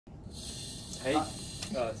Hey,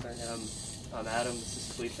 sorry, I'm Adam, this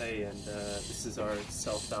is Felipe, and this is our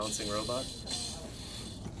self-balancing robot.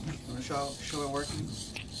 You want to show it working?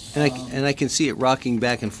 And I can see it rocking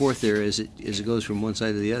back and forth there as it goes from one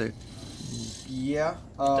side to the other. Yeah.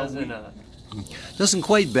 Doesn't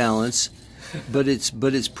quite balance, but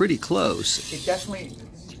it's pretty close. It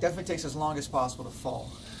definitely takes as long as possible to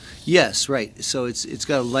fall. Yes, right. So it's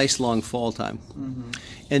got a nice long fall time. Mm-hmm.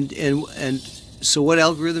 And so what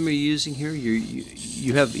algorithm are you using here?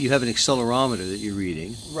 You have an accelerometer that you're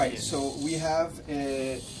reading. Right. So we have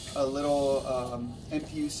a little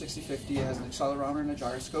MPU 6050. It has an accelerometer and a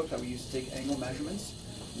gyroscope that we use to take angle measurements.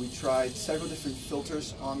 We tried several different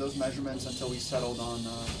filters on those measurements until we settled on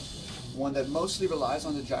one that mostly relies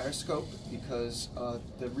on the gyroscope because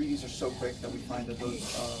the readings are so quick that we find that those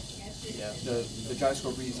the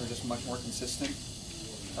gyroscope readings are just much more consistent.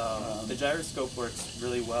 The gyroscope works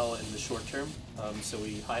really well in the short term, so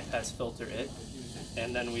we high-pass filter it,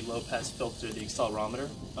 and then we low-pass filter the accelerometer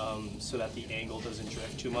so that the angle doesn't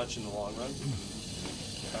drift too much in the long run.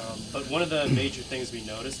 But one of the major things we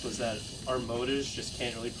noticed was that our motors just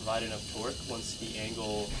can't really provide enough torque once the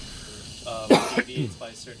angle deviates by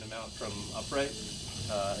a certain amount from upright.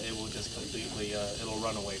 It will just completely, it'll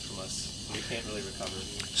run away from us. We can't really recover.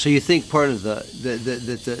 So you think part of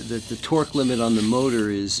the torque limit on the motor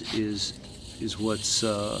is what's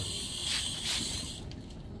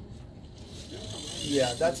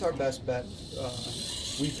Yeah, that's our best bet.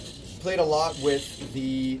 We've played a lot with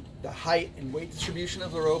the height and weight distribution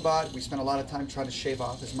of the robot. We spent a lot of time trying to shave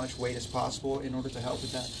off as much weight as possible in order to help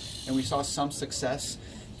with that, and we saw some success.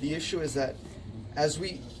 The issue is that as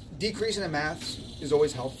we decreasing the mass is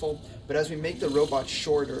always helpful, but as we make the robot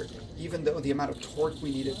shorter, even though the amount of torque we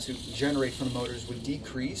needed to generate from the motors would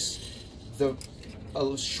decrease,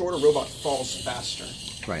 a shorter robot falls faster.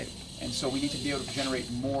 right? And so we need to be able to generate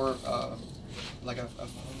more, like a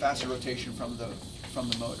faster rotation from the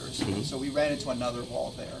motors. Mm-hmm. So we ran into another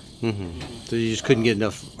wall there. Mm-hmm. So you just couldn't get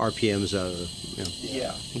enough RPMs out of it.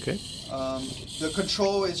 Yeah. Okay. The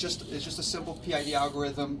control is just a simple PID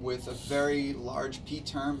algorithm with a very large P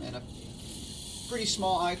term and a pretty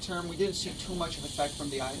small I term. We didn't see too much of effect from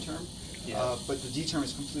the I term, but the D term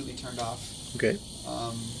is completely turned off. Okay.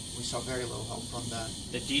 We saw very little help from that.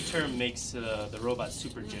 The D term makes the robot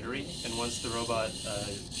super jittery, and once the robot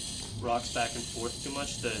rocks back and forth too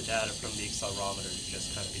much, the data from the accelerometer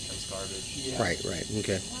just kind of becomes garbage. Yeah. Right.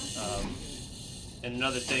 Okay. And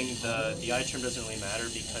another thing, the I term doesn't really matter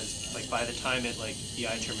because, like, by the time the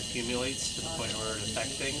I term accumulates to the point where it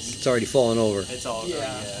affects things, It's already fallen over. it's all I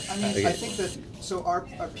mean, I think that our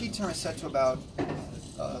P term is set to about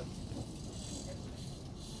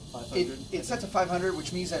 500. it's set to 500,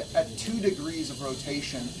 which means that at 2 degrees of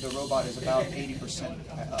rotation, the robot is about 80%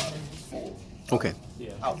 full. Okay.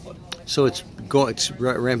 Output. So it's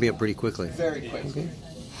ramping up pretty quickly. Very quickly.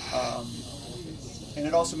 And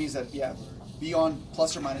it also means that beyond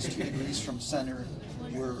plus or minus 2 degrees from center,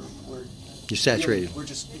 we're You're saturated. We're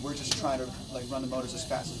just trying to run the motors as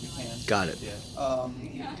fast as we can. Got it.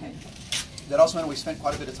 That also meant we spent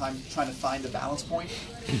quite a bit of time trying to find the balance point.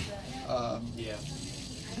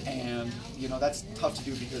 And that's tough to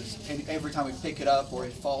do because every time we pick it up or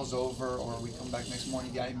it falls over or we come back next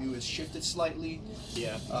morning, the IMU is shifted slightly.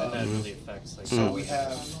 And that really affects. So we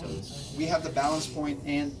have the balance point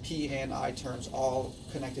and P and I terms all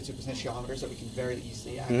connected to potentiometers that we can very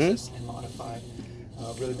easily access and modify.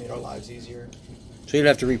 Really made our lives easier. So you'd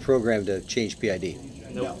have to reprogram to change PID.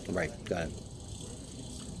 No. Right. Got it.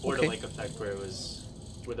 Or to effect where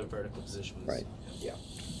the vertical position was. Right. Yeah.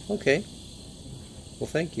 Okay. Well,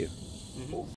 thank you.